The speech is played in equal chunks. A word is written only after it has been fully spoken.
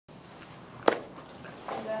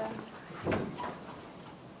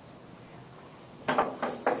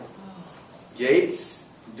Gates,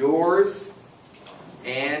 doors,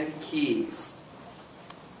 and keys.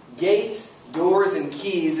 Gates, doors, and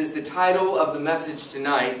keys is the title of the message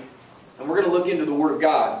tonight, and we're going to look into the Word of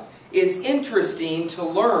God. It's interesting to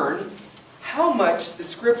learn how much the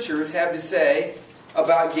Scriptures have to say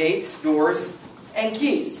about gates, doors, and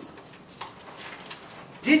keys.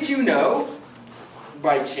 Did you know,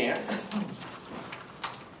 by chance,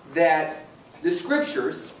 that the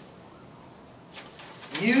Scriptures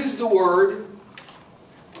use the word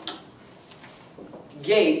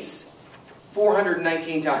gates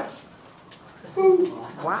 419 times?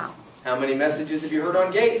 Wow. How many messages have you heard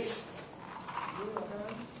on gates?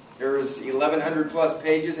 There's 1,100 plus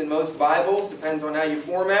pages in most Bibles. Depends on how you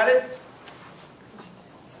format it.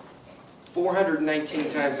 419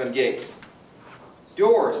 times on gates.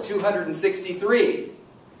 Doors, 263.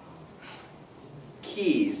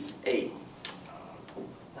 Keys, 8.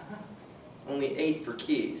 Only 8 for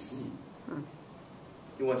keys.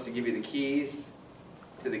 He wants to give you the keys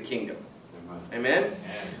to the kingdom. Amen? Amen?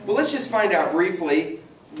 Well, let's just find out briefly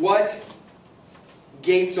what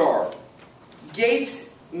gates are. Gates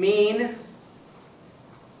mean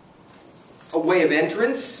a way of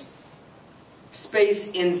entrance,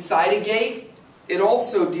 space inside a gate. It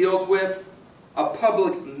also deals with a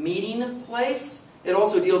public meeting place. It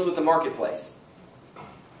also deals with the marketplace.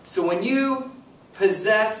 So when you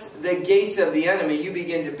possess the gates of the enemy, you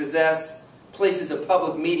begin to possess places of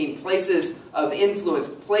public meeting, places of influence,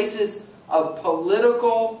 places of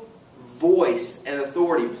political voice and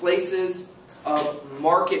authority, places of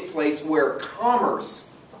marketplace where commerce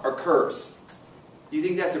occurs. Do you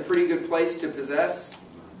think that's a pretty good place to possess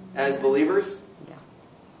as believers? Yeah.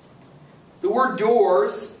 The word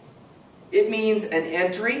doors, it means an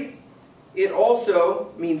entry. It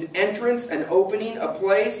also means entrance, an opening, a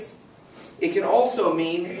place. It can also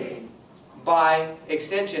mean, by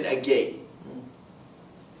extension, a gate.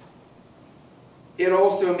 It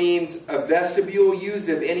also means a vestibule used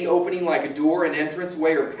of any opening like a door, an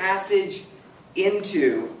entranceway, or passage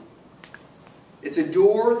into. It's a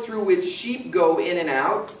door through which sheep go in and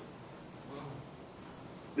out.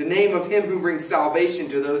 The name of Him who brings salvation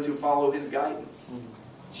to those who follow His guidance.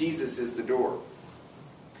 Jesus is the door.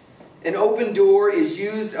 An open door is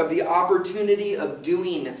used of the opportunity of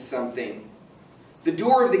doing something. The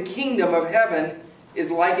door of the kingdom of heaven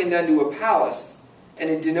is likened unto a palace, and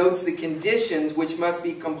it denotes the conditions which must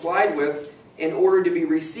be complied with in order to be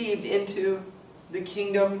received into the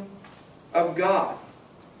kingdom of God.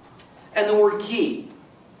 And the word key,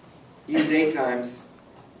 used 8 times,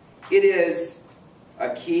 it is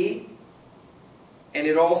a key, and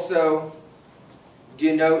it also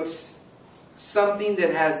denotes something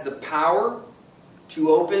that has the power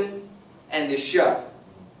to open and to shut,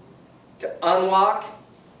 to unlock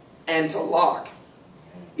and to lock.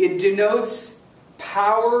 It denotes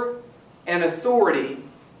power and authority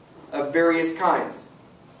of various kinds.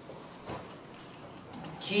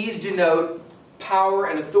 Keys denote power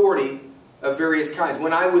and authority of various kinds.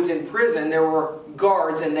 When I was in prison, there were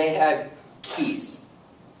guards and they had keys.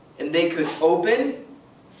 And they could open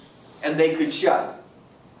and they could shut.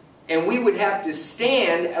 And we would have to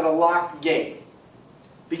stand at a locked gate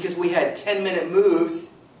because we had 10-minute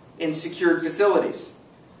moves in secured facilities.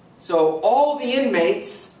 So all the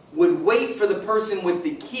inmates would wait for the person with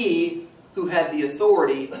the key who had the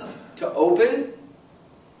authority to open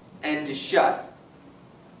and to shut,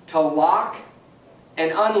 to lock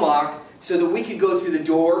and unlock, so that we could go through the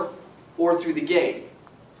door or through the gate.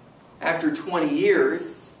 After 20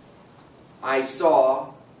 years, I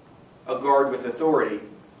saw a guard with authority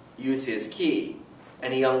use his key,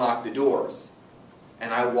 and he unlocked the doors.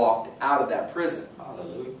 And I walked out of that prison,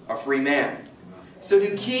 a free man. So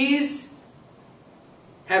do keys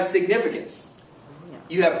have significance?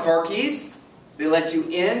 You have car keys. They let you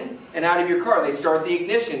in and out of your car. They start the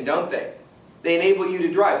ignition, don't they? They enable you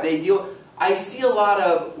to drive. I see a lot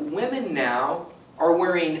of women now are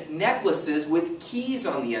wearing necklaces with keys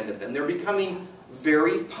on the end of them. They're becoming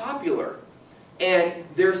very popular. And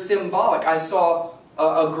they're symbolic. I saw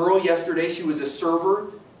a girl yesterday. She was a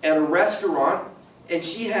server at a restaurant, and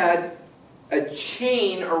she had a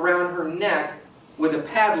chain around her neck with a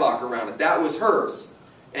padlock around it. That was hers.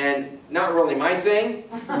 And not really my thing,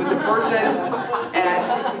 but the person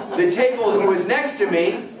at the table who was next to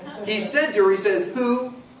me, he said to her, he says,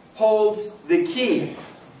 "Who holds the key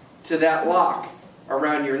to that lock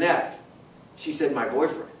around your neck?" She said, "My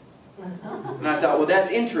boyfriend." And I thought, well, that's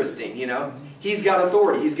interesting, you know. He's got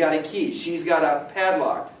authority. He's got a key. She's got a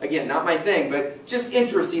padlock. Again, not my thing, but just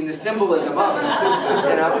interesting, the symbolism of it,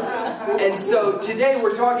 you know. And so today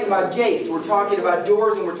we're talking about gates, we're talking about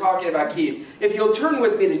doors, and we're talking about keys. If you'll turn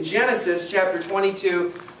with me to Genesis chapter 22,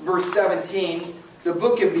 verse 17, the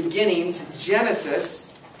book of beginnings,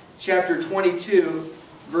 Genesis chapter 22,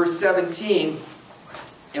 verse 17,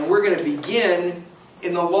 and we're going to begin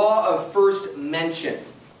in the law of first mention.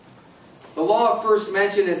 The law of first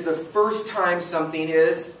mention is the first time something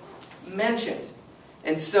is mentioned.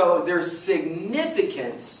 And so there's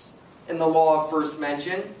significance in the law of first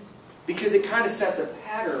mention because it kind of sets a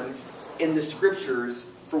pattern in the scriptures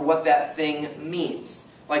for what that thing means.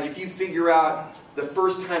 Like if you figure out the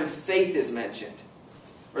first time faith is mentioned,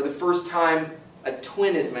 or the first time a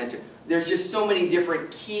twin is mentioned, there's just so many different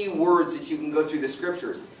key words that you can go through the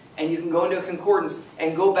scriptures. And you can go into a concordance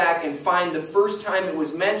and go back and find the first time it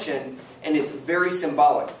was mentioned, and it's very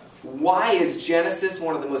symbolic. Why is Genesis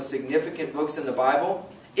one of the most significant books in the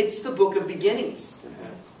Bible? It's the book of beginnings.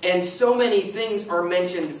 And so many things are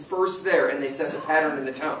mentioned first there, and they set a pattern in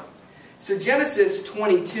the tone. So Genesis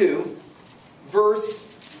 22, verse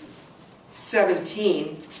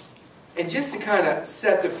 17, and just to kind of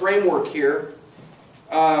set the framework here,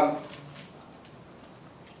 God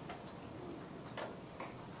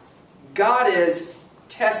is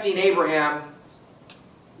testing Abraham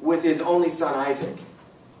with his only son Isaac.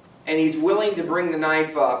 And he's willing to bring the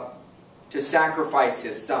knife up to sacrifice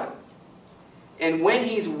his son. And when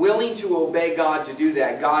he's willing to obey God to do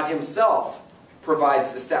that, God himself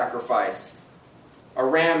provides the sacrifice. A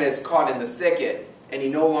ram is caught in the thicket, and he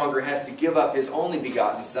no longer has to give up his only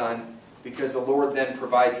begotten son because the Lord then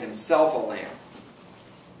provides himself a lamb.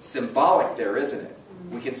 Symbolic there, isn't it?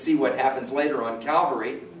 We can see what happens later on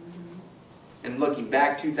Calvary. And looking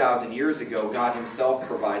back 2,000 years ago, God himself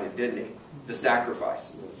provided, didn't he? The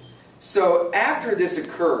sacrifice. So after this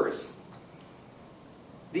occurs,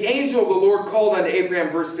 the angel of the Lord called unto Abraham,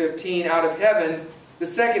 verse 15, out of heaven the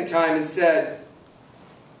second time and said,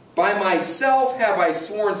 By myself have I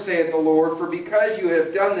sworn, saith the Lord, for because you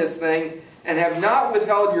have done this thing, and have not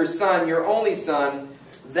withheld your son, your only son,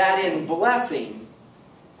 that in blessing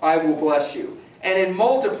I will bless you. And in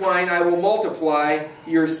multiplying I will multiply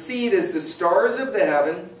your seed as the stars of the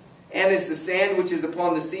heaven, and as the sand which is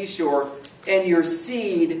upon the seashore, and your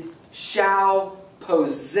seed shall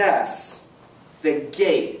possess the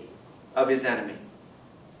gate of his enemy.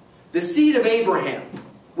 The seed of Abraham,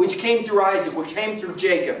 which came through Isaac, which came through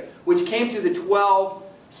Jacob, which came through the 12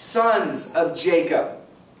 sons of Jacob.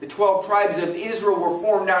 The 12 tribes of Israel were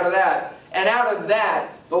formed out of that. And out of that,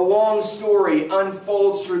 the long story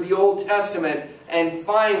unfolds through the Old Testament. And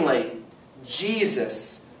finally,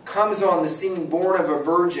 Jesus comes on the scene, born of a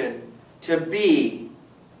virgin, to be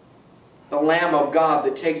the Lamb of God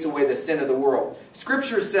that takes away the sin of the world.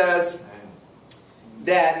 Scripture says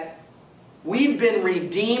that we've been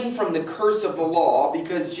redeemed from the curse of the law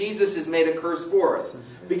because Jesus has made a curse for us.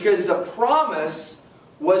 Because the promise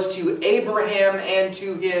was to Abraham and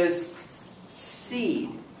to his seed.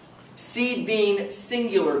 Seed being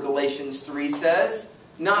singular, Galatians 3 says.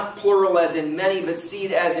 Not plural as in many, but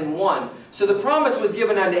seed as in one. So the promise was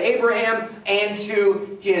given unto Abraham and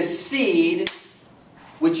to his seed,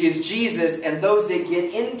 which is Jesus, and those that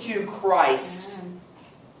get into Christ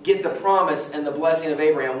get the promise and the blessing of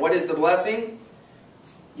Abraham. What is the blessing?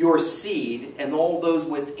 Your seed and all those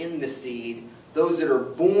within the seed, those that are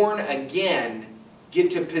born again,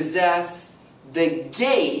 get to possess the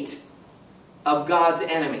gate of God's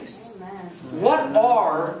enemies. Amen. What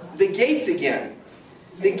are the gates again?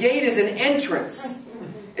 The gate is an entrance.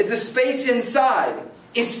 It's a space inside.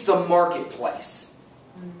 It's the marketplace.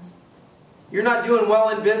 You're not doing well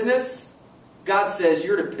in business? God says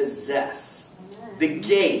you're to possess the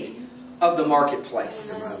gate of the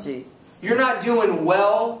marketplace. You're not doing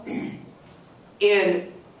well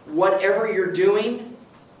in whatever you're doing?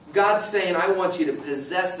 God's saying, I want you to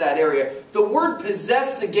possess that area. The word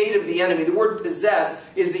possess the gate of the enemy, the word possess,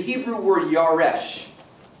 is the Hebrew word yaresh.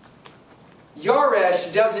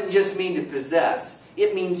 Yaresh doesn't just mean to possess.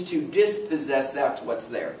 It means to dispossess that's what's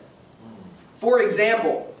there. For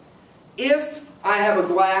example, if I have a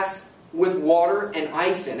glass with water and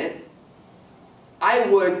ice in it, I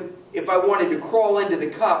would, if I wanted to crawl into the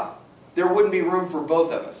cup, there wouldn't be room for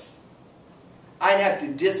both of us. I'd have to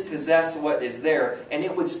dispossess what is there, and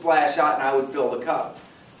it would splash out and I would fill the cup.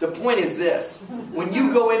 The point is this. When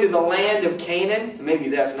you go into the land of Canaan, maybe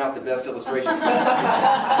that's not the best illustration,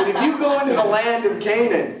 but if you go into the land of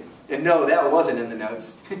Canaan, and no, that wasn't in the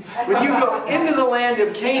notes. When you go into the land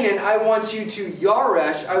of Canaan, I want you to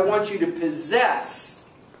yaresh, I want you to possess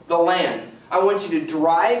the land. I want you to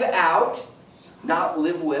drive out, not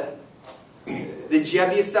live with, the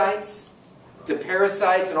Jebusites, the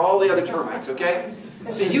parasites and all the other termites, okay?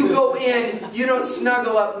 So you go in, you don't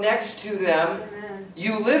snuggle up next to them.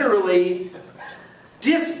 You literally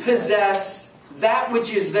dispossess that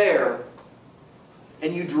which is there,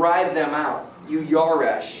 and you drive them out. You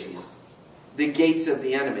yaresh the gates of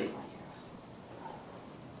the enemy.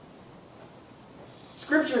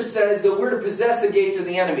 Scripture says that we're to possess the gates of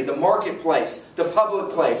the enemy, the marketplace, the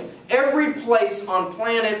public place, every place on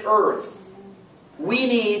planet Earth. We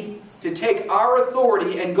need to take our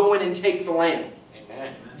authority and go in and take the land.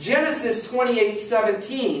 Amen. Genesis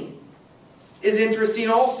 28:17 is interesting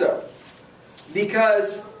also,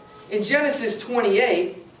 because in Genesis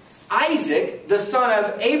 28, Isaac, the son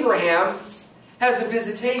of Abraham, has a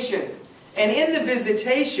visitation. And in the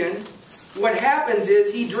visitation, what happens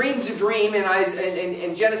is he dreams a dream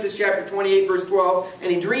in Genesis chapter 28, verse 12.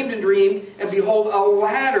 And he dreamed and dreamed, and behold, a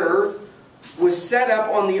ladder was set up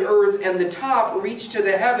on the earth, and the top reached to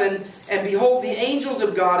the heaven. And behold, the angels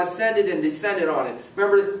of God ascended and descended on it.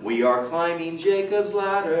 Remember, we are climbing Jacob's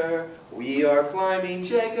ladder. We are climbing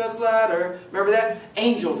Jacob's ladder. Remember that?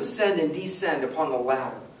 Angels ascend and descend upon the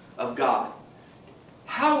ladder of God.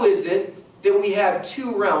 How is it that we have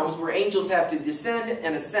two realms where angels have to descend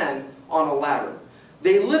and ascend on a ladder?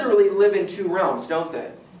 They literally live in two realms, don't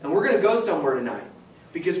they? And we're going to go somewhere tonight,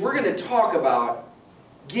 because we're going to talk about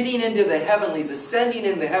getting into the heavenlies, ascending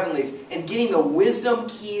in the heavenlies, and getting the wisdom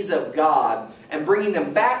keys of God and bringing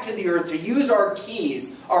them back to the earth to use our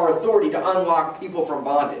keys, our authority, to unlock people from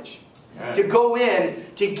bondage. Right. To go in,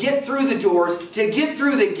 to get through the doors, to get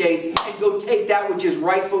through the gates, and go take that which is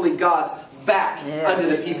rightfully God's back unto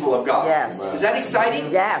the people of God. Yes. Is that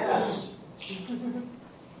exciting? Yes.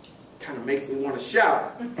 Kind of makes me want to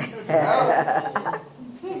shout.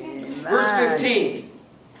 Verse 15.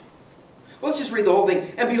 Let's just read the whole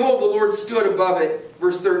thing. And behold, the Lord stood above it,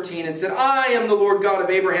 verse 13, and said, I am the Lord God of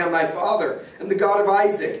Abraham thy father, and the God of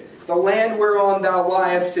Isaac. The land whereon thou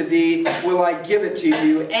liest, to thee will I give it to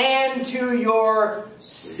you, and to your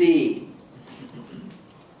seed.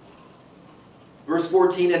 Verse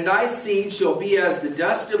 14, and thy seed shall be as the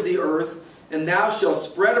dust of the earth, and thou shalt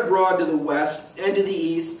spread abroad to the west, and to the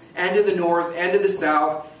east, and to the north, and to the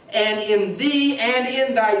south. And in thee and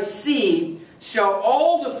in thy seed shall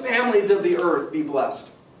all the families of the earth be blessed.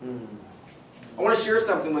 I want to share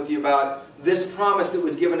something with you about this promise that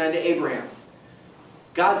was given unto Abraham.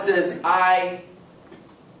 God says, I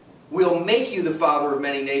will make you the father of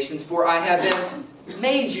many nations, for I have then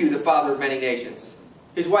made you the father of many nations.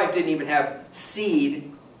 His wife didn't even have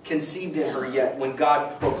seed conceived in her yet when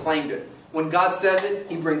God proclaimed it. When God says it,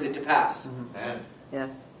 He brings it to pass. Amen.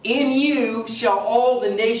 Yes. In you shall all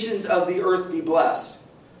the nations of the earth be blessed.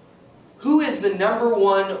 Who is the number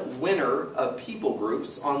one winner of people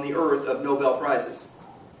groups on the earth of Nobel Prizes?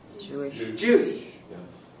 Jews.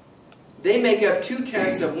 They make up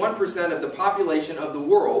 0.2% of the population of the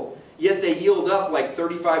world, yet they yield up like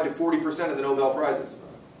 35 to 40% of the Nobel Prizes.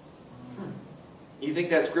 You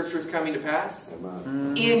think that scripture is coming to pass?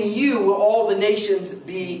 In you will all the nations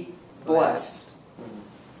be blessed.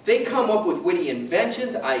 They come up with witty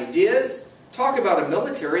inventions, ideas. Talk about a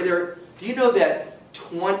military. Do you know that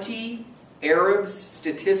 20 Arabs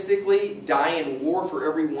statistically die in war for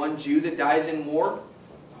every one Jew that dies in war?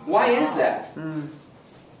 Why is that?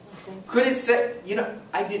 Could it say,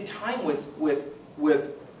 I did time with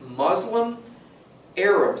Muslim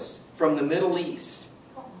Arabs from the Middle East.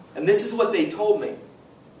 And this is what they told me.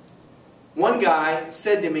 One guy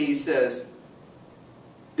said to me, he says,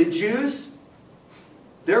 the Jews,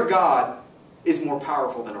 their God is more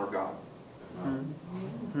powerful than our God.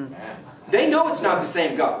 They know it's not the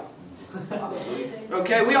same God.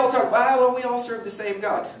 Okay, we all talk, well, we all serve the same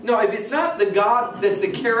God. No, if it's not the God that's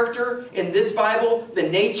the character in this Bible, the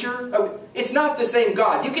nature, it's not the same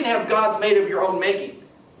God. You can have gods made of your own making.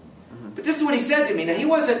 But this is what he said to me. Now, he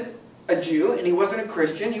wasn't a Jew, and he wasn't a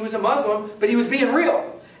Christian. He was a Muslim, but he was being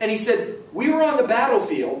real. And he said, we were on the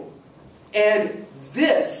battlefield, and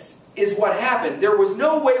this is what happened. There was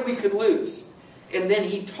no way we could lose. And then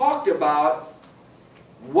he talked about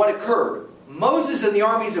what occurred. Moses and the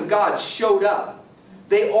armies of God showed up.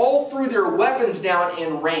 They all threw their weapons down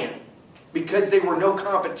and ran because they were no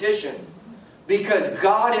competition. Because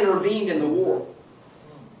God intervened in the war.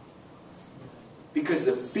 Because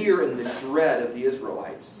the fear and the dread of the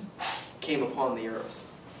Israelites came upon the Arabs.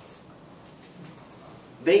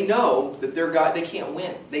 They know that their God, they can't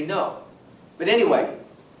win. They know. But anyway,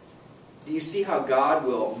 do you see how God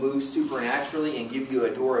will move supernaturally and give you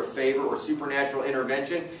a door of favor or supernatural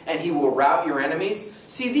intervention, and He will rout your enemies?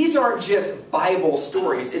 See, these aren't just Bible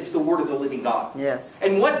stories. It's the Word of the living God. Yes.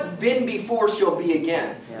 And what's been before shall be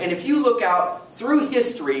again. Yes. And if you look out through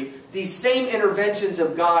history, these same interventions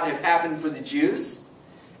of God have happened for the Jews,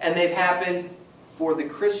 and they've happened for the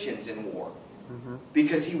Christians in war.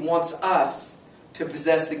 Because He wants us to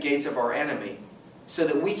possess the gates of our enemy, so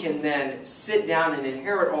that we can then sit down and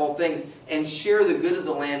inherit all things and share the good of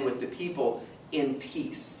the land with the people in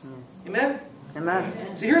peace. Amen?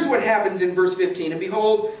 Amen. So here's what happens in verse 15. And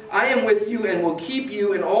behold, I am with you and will keep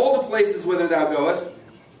you in all the places whither thou goest,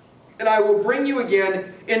 and I will bring you again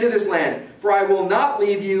into this land. For I will not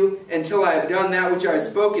leave you until I have done that which I have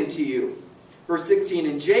spoken to you. Verse 16,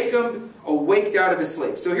 and Jacob awaked out of his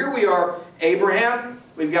sleep. So here we are, Abraham,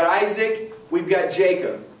 we've got Isaac, we've got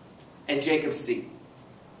Jacob, and Jacob's seed.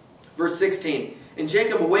 Verse 16, and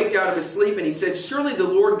Jacob awaked out of his sleep, and he said, surely the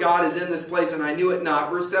Lord God is in this place, and I knew it not.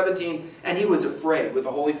 Verse 17, and he was afraid with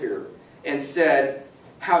a holy fear, and said,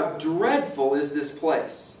 how dreadful is this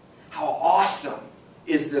place? How awesome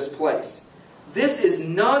is this place? This is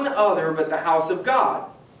none other but the house of God,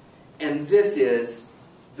 and this is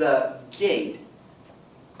the gate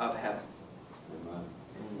of heaven. Amen.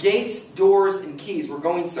 Gates, doors, and keys. We're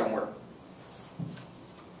going somewhere.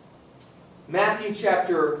 Matthew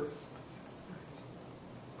chapter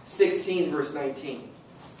 16, verse 19.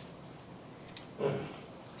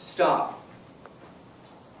 Stop.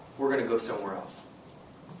 We're going to go somewhere else.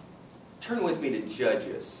 Turn with me to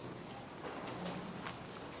Judges.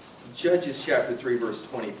 Judges chapter 3, verse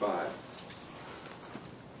 25.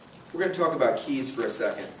 We're going to talk about keys for a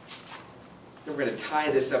second. And we're going to tie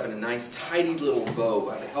this up in a nice, tidy little bow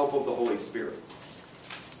by the help of the Holy Spirit.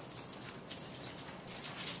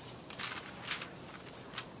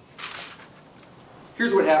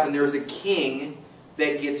 Here's what happened. There's a king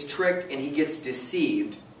that gets tricked and he gets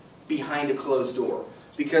deceived behind a closed door.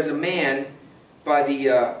 Because a man by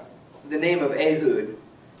the name of Ehud,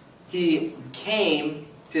 he came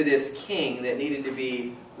to this king that needed to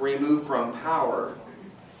be removed from power.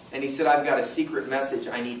 And he said, I've got a secret message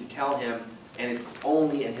I need to tell him, and it's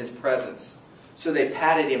only in his presence. So they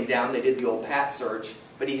patted him down. They did the old pat search.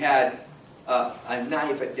 But he had a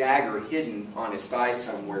knife, a dagger hidden on his thigh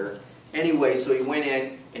somewhere. Anyway, so he went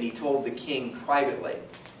in and he told the king privately.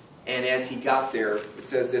 And as he got there, it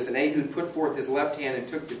says this, and Ehud put forth his left hand and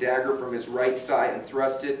took the dagger from his right thigh and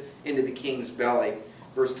thrust it into the king's belly.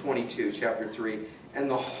 Verse 22, chapter 3.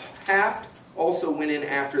 And the haft also went in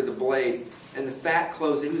after the blade, and the fat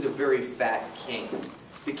closed. He was a very fat king.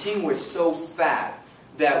 The king was so fat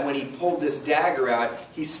that when he pulled this dagger out,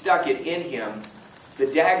 he stuck it in him. The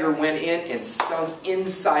dagger went in and sunk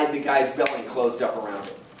inside the guy's belly and closed up around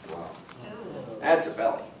it. Wow. That's a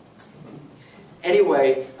belly.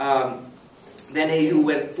 Anyway, then Ehud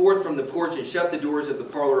went forth from the porch and shut the doors of the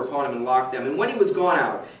parlor upon him and locked them. And when he was gone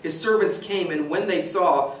out, his servants came, and when they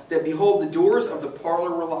saw that, behold, the doors of the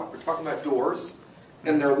parlor were locked. We're talking about doors,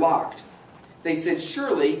 and they're locked. They said,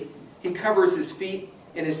 surely he covers his feet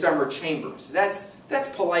in his summer chambers. That's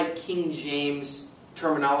polite King James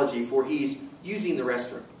terminology for he's using the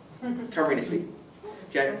restroom. He's covering his feet.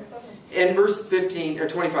 Okay? In verse 15 or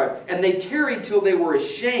 25, and they tarried till they were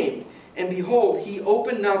ashamed. And behold, he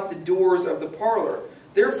opened not the doors of the parlor.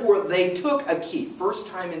 Therefore they took a key. First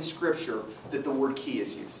time in Scripture that the word key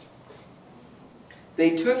is used.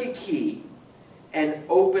 They took a key and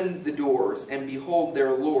opened the doors. And behold,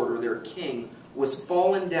 their lord, or their king, was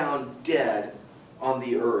fallen down dead on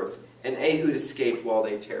the earth. And Ehud escaped while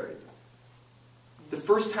they tarried. The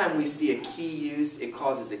first time we see a key used, it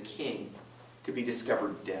causes a king to be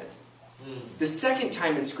discovered dead. The second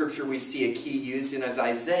time in Scripture we see a key used is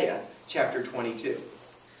Isaiah chapter 22.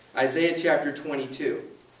 Isaiah chapter 22.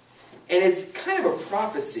 And it's kind of a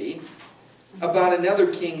prophecy about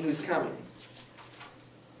another king who's coming.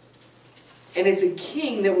 And it's a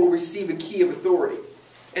king that will receive a key of authority.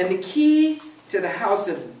 And the key to the house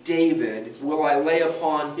of David will I lay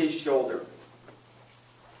upon his shoulder.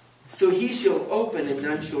 So he shall open and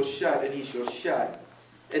none shall shut, and he shall shut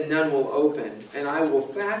and none will open. And I will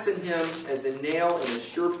fasten him as a nail in a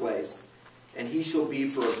sure place, and he shall be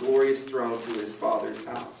for a glorious throne to his father's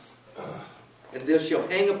house. And there shall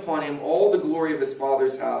hang upon him all the glory of his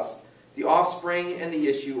father's house, the offspring and the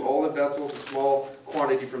issue, all the vessels, a small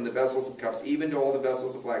quantity from the vessels of cups, even to all the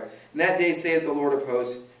vessels of flax. And that day, saith the Lord of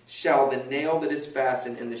hosts, shall the nail that is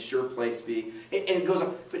fastened in the sure place be. And it goes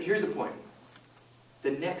on. But here's the point.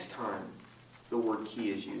 The next time the word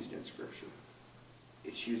key is used in Scripture,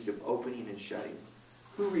 it's used of opening and shutting.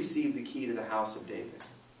 Who received the key to the house of David?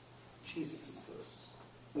 Jesus.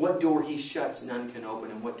 What door he shuts, none can open,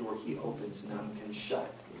 and what door he opens, none can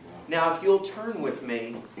shut. Now, if you'll turn with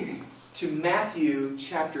me to Matthew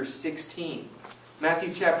chapter 16.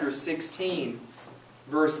 Matthew chapter 16,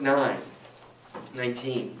 verse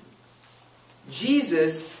 19.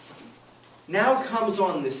 Jesus now comes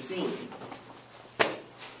on the scene.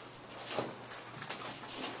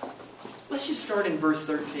 Let's just start in verse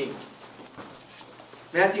 13.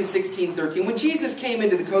 Matthew 16:13. When Jesus came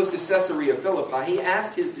into the coast of Caesarea Philippi, he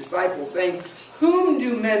asked his disciples, saying, "Whom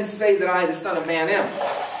do men say that I, the Son of Man, am?"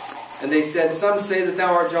 And they said, "Some say that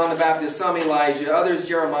thou art John the Baptist, some Elijah, others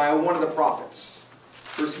Jeremiah, one of the prophets."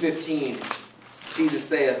 Verse 15. Jesus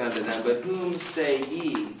saith unto them, "But whom say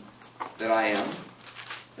ye that I am?"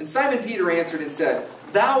 And Simon Peter answered and said,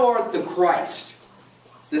 "Thou art the Christ,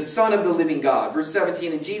 the Son of the living God." Verse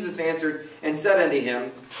 17. And Jesus answered and said unto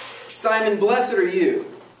him, "Simon, blessed are you,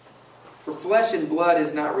 for flesh and blood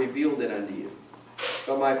has not revealed it unto you,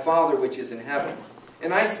 but my Father which is in heaven.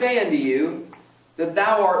 And I say unto you, that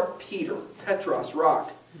thou art Peter," Petros,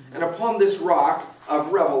 rock, "and upon this rock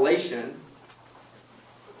of revelation,"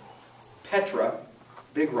 Petra,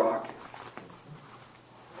 big rock,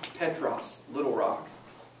 Petros, little rock.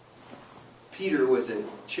 Peter was a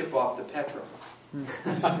chip off the Petra.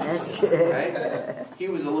 That's good. Right? He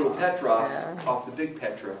was a little Petros off the big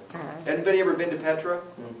Petra. Anybody ever been to Petra?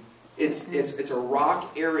 It's a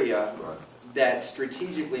rock area that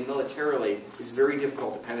strategically, militarily, is very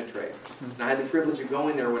difficult to penetrate. And I had the privilege of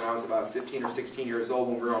going there when I was about 15 or 16 years old.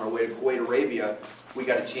 When we were on our way to Kuwait, Arabia, we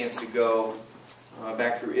got a chance to go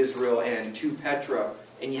back through Israel and to Petra.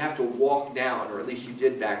 And you have to walk down, or at least you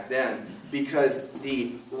did back then, because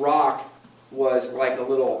the rock was like a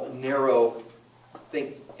little narrow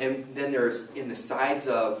thing. And then there's, in the sides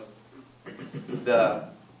of the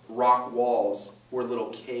rock walls, were little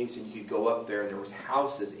caves, and you could go up there, and there was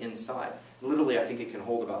houses inside. Literally, I think it can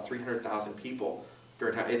hold about 300,000 people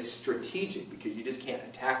during time. It's strategic because you just can't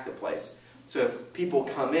attack the place. So if people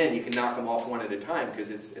come in, you can knock them off one at a time because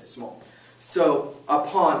it's small. So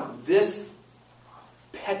upon this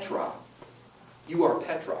Petra, you are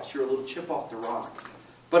Petros. You're a little chip off the rock.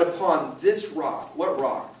 But upon this rock, what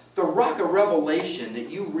rock? The rock of revelation, that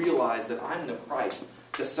you realize that I'm the Christ,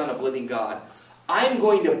 the Son of living God. I'm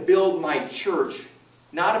going to build my church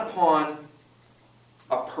not upon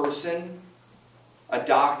a person, a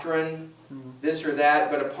doctrine, this or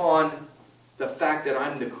that, but upon the fact that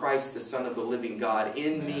I'm the Christ, the Son of the living God.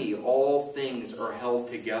 In me, all things are held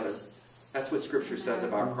together. That's what Scripture says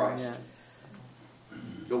about Christ.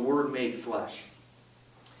 The Word made flesh.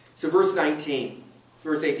 So verse 19,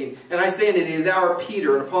 verse 18. And I say unto thee, thou art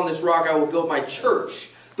Peter, and upon this rock I will build my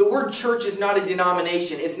church. The word church is not a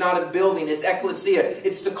denomination. It's not a building. It's ecclesia.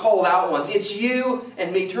 It's the called out ones. It's you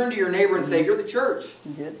and me. Turn to your neighbor and say, you're the church.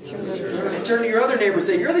 And turn to your other neighbor and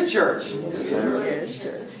say, you're the church.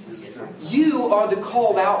 You are the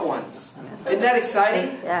called out ones. Isn't that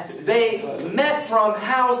exciting? Yes. They met from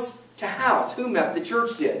house to house. Who met? The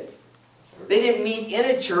church did. They didn't meet in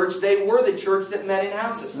a church. They were the church that met in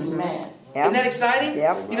houses. Amen. Isn't that exciting?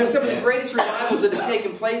 Yep. You know, some of the greatest revivals that have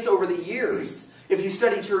taken place over the years, if you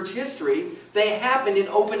study church history, they happened in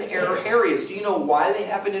open-air areas. Do you know why they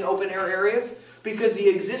happened in open-air areas? Because the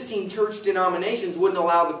existing church denominations wouldn't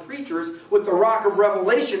allow the preachers with the rock of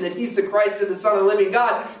revelation that he's the Christ and the Son of the living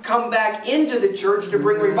God come back into the church to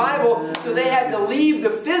bring revival. So they had to leave the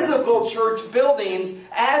physical church buildings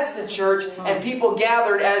as the church, and people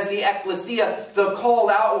gathered as the ecclesia, the called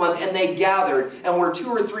out ones, and they gathered. And where two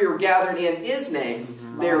or three are gathered in his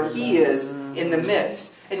name, there he is in the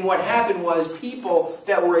midst. And what happened was people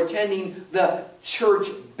that were attending the church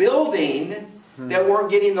building that weren't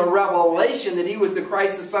getting the revelation that he was the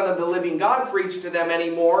Christ, the Son of the living God, preached to them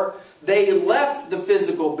anymore. They left the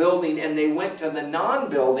physical building and they went to the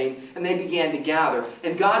non-building and they began to gather.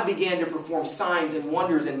 And God began to perform signs and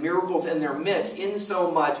wonders and miracles in their midst, in so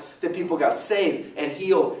much that people got saved and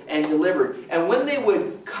healed and delivered. And when they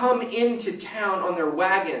would come into town on their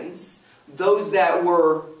wagons, those that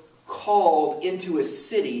were called into a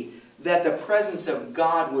city, that the presence of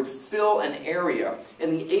God would fill an area.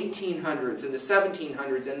 In the 1800s, and the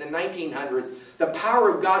 1700s, and the 1900s, the power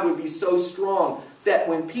of God would be so strong that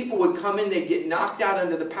when people would come in, they'd get knocked out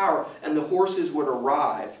under the power, and the horses would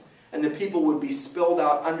arrive. And the people would be spilled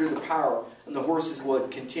out under the power, and the horses would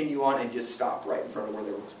continue on and just stop right in front of where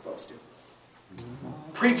they were supposed to.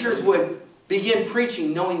 Preachers would begin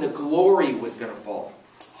preaching knowing the glory was going to fall.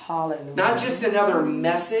 Hallelujah. Not just another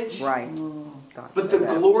message. Right. But the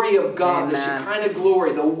glory of God, the Shekinah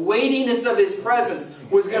glory, the weightiness of his presence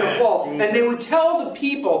was going to fall. Jesus. And they would tell the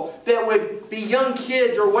people that would be young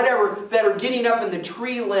kids or whatever that are getting up in the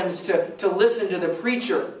tree limbs to listen to the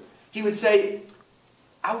preacher. He would say,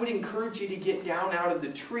 I would encourage you to get down out of the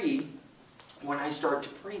tree when I start to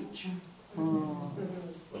preach.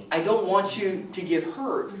 I don't want you to get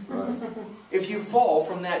hurt if you fall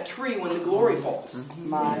from that tree when the glory falls.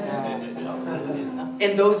 My God.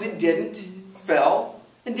 And those that didn't fell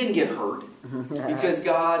and didn't get hurt because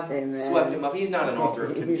God swept him up. He's not an author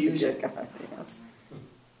of confusion.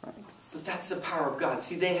 But that's the power of God.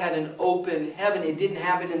 See, they had an open heaven. It didn't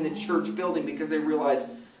happen in the church building because they realized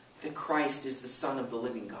that Christ is the Son of the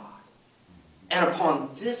living God. And upon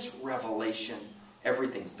this revelation,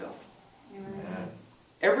 everything's built. Amen.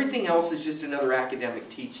 Everything else is just another academic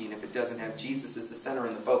teaching if it doesn't have Jesus as the center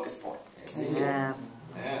and the focus point. Yeah.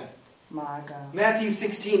 Amen. My God. Matthew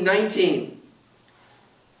 16:19.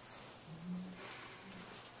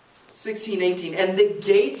 16:18. And the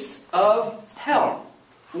gates of hell.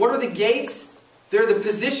 What are the gates? They're the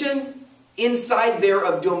position inside there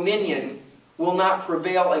of dominion will not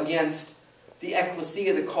prevail against the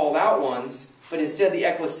ecclesia, the called out ones, but instead the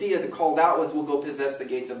ecclesia, the called out ones, will go possess the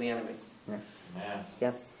gates of the enemy. Yes. Amen.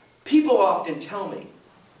 Yes. People often tell me,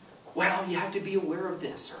 well, you have to be aware of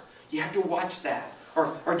this, or you have to watch that,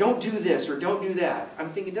 or don't do this, or don't do that. I'm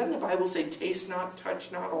thinking, doesn't the Bible say, taste not, touch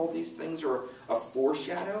not, all these things are a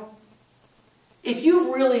foreshadow? If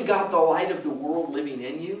you've really got the light of the world living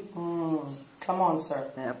in you, come on,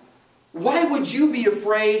 sir. Yep. why would you be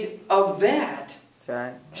afraid of that? That's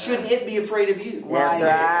right. Shouldn't it be afraid of you? That's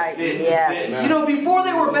right. Yes. You know, before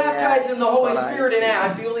they were baptized in the Holy Spirit in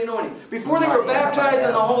Acts, I feel the anointing. Before they were baptized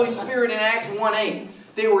in the Holy Spirit in Acts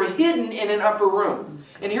 1:8, they were hidden in an upper room.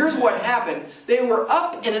 And here's what happened. They were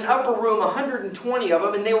up in an upper room, 120 of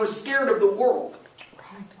them, and they were scared of the world.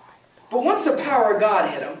 But once the power of God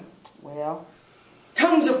hit them, Well,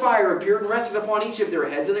 tongues of fire appeared and rested upon each of their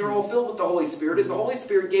heads, and they were all filled with the Holy Spirit. As the Holy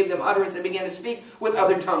Spirit gave them utterance, they began to speak with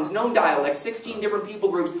other tongues, known dialects. 16 different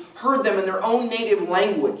people groups heard them in their own native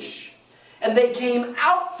language. And they came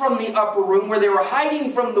out from the upper room where they were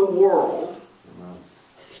hiding from the world.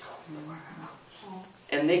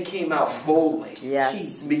 And they came out boldly.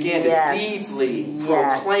 yes. Began to deeply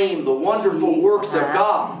proclaim the wonderful works of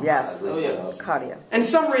God. Yes. Hallelujah. Claudia. And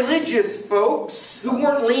some religious folks who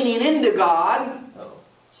weren't leaning into God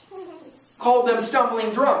called them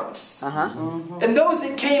stumbling drunks. And those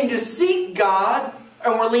that came to seek God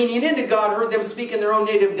and were leaning into God heard them speak in their own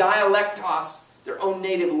native dialectos, their own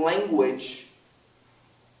native language.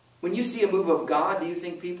 When you see a move of God, do you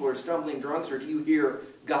think people are stumbling drunks, or do you hear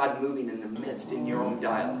God moving in the midst in your own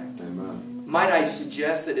dialect? Amen. Might I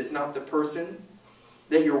suggest that it's not the person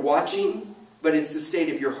that you're watching, but it's the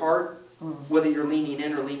state of your heart, whether you're leaning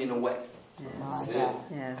in or leaning away. My God.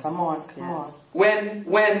 Yes. Come on, come on.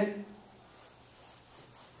 When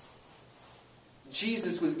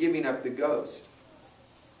Jesus was giving up the ghost,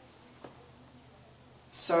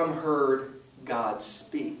 some heard God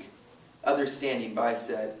speak. Others standing by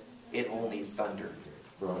said, it only thundered.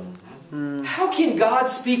 Right. How can God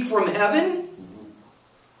speak from heaven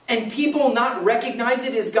and people not recognize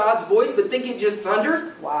it as God's voice but think it just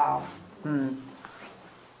thundered? Wow.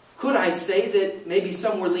 Could I say that maybe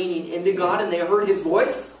some were leaning into God and they heard His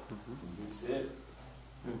voice? That's it.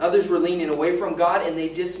 Others were leaning away from God and they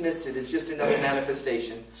dismissed it as just another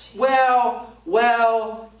manifestation. Well,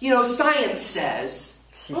 you know, science says.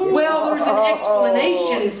 Well, there's an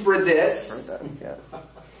explanation for this.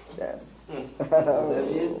 Yes.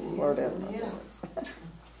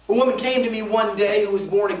 A woman came to me one day who was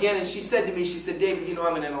born again, and she said to me, she said, David, you know,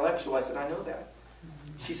 I'm an intellectual. I said, I know that.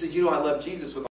 She said, you know, I love Jesus with